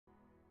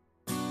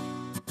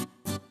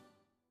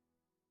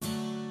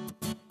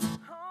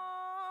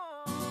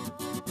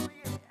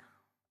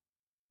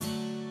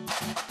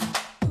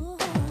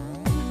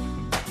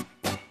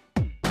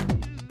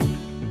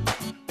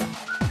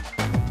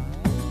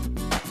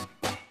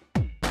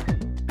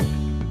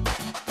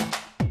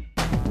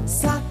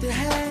साथ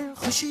है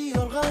खुशी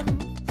और गम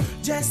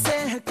जैसे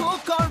है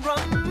कोक और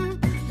रम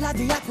like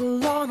the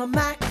apple on a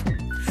Mac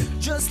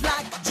just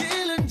like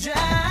Jill and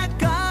Jack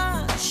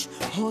काश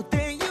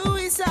होते यूं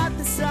ही साथ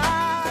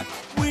साथ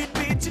we'd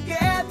be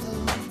together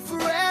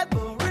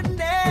forever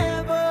and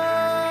ever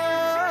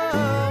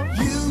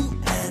you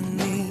and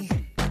me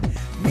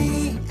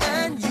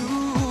and you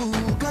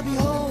कभी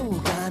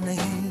होगा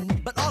नहीं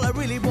but all I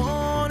really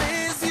want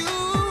is you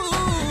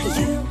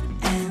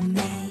and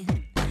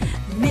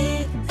me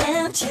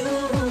and you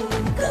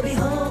कभी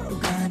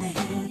होगा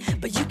नहीं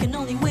but you can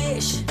only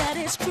wish that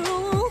it's true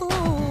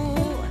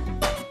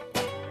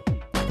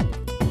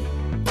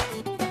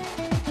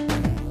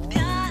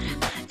प्यार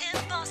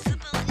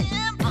impossible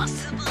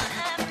impossible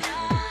है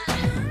प्यार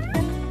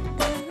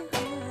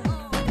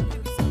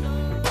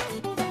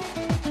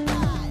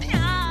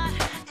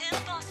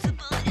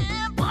impossible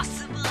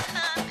impossible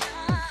है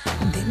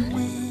प्यार दिन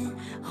में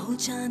हो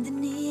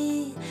चांदनी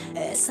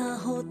ऐसा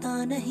होता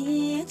नहीं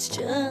it's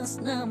just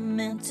not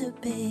meant to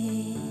be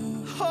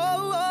हो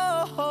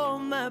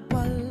मैं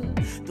पल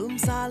तुम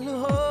साल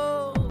हो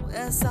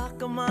ऐसा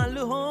कमाल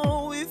हो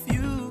if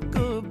you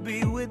could be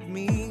with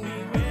me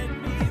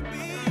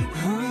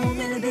हाँ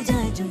मिल भी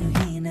जाए जो यूं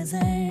ही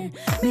नजर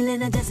मिले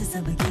ना जैसे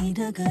सबकी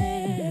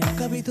डगर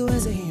कभी तो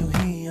ऐसे ही यूं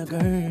ही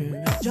अगर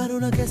जानू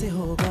ना कैसे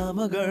होगा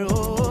मगर ओ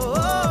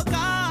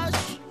काश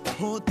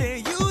होते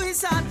यूं ही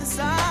साथ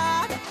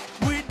साथ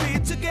we'd be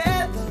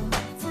together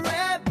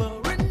forever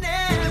and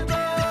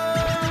ever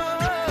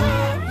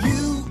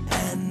you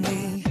and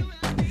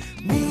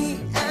me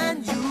and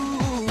you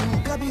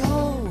कभी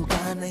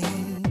होगा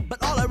नहीं but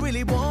all I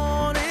really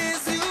want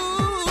is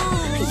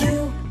you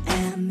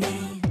and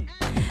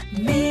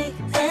me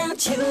and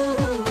you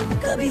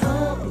कभी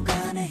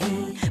होगा नहीं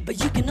but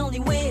you can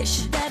only wish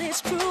that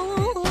it's true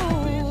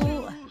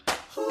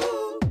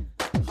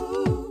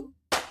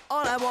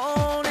all I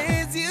want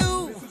is you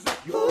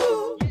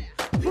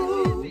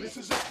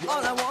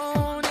all I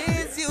want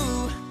is you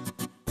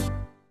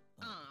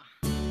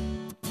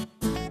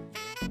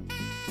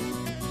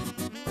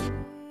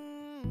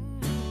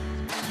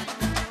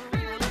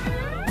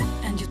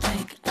And you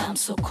think I'm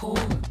so cool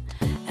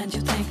and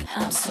you think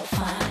I'm so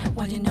fine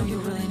when you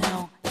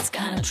know it's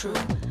kinda true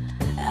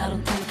I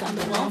don't think I'm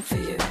the one for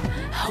you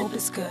hope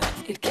it's good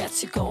it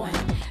gets you going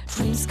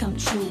dreams come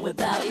true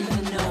without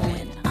even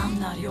knowing I'm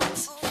not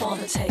yours for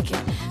the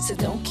taking so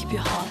don't keep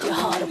your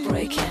heart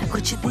breaking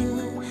कुछ दिल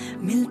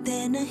मिलते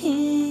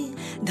नहीं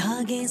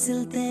धागे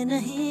सिलते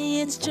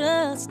नहीं it's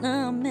just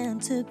not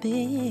meant to be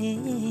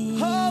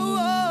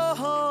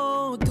हो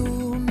तू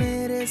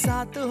मेरे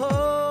साथ हो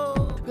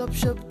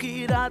गपशप की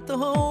रात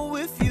हो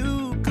if you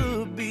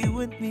could be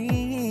with me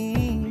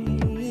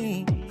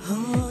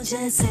हो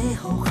जैसे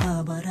हो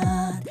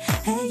खबरात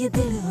है ये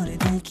दिल और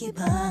दिल की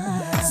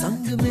बात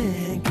संग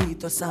में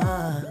गीत और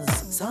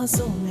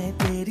सांसों में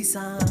तेरी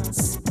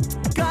सांस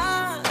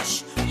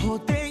काश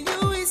होते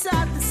यूं ही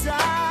साथ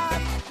साथ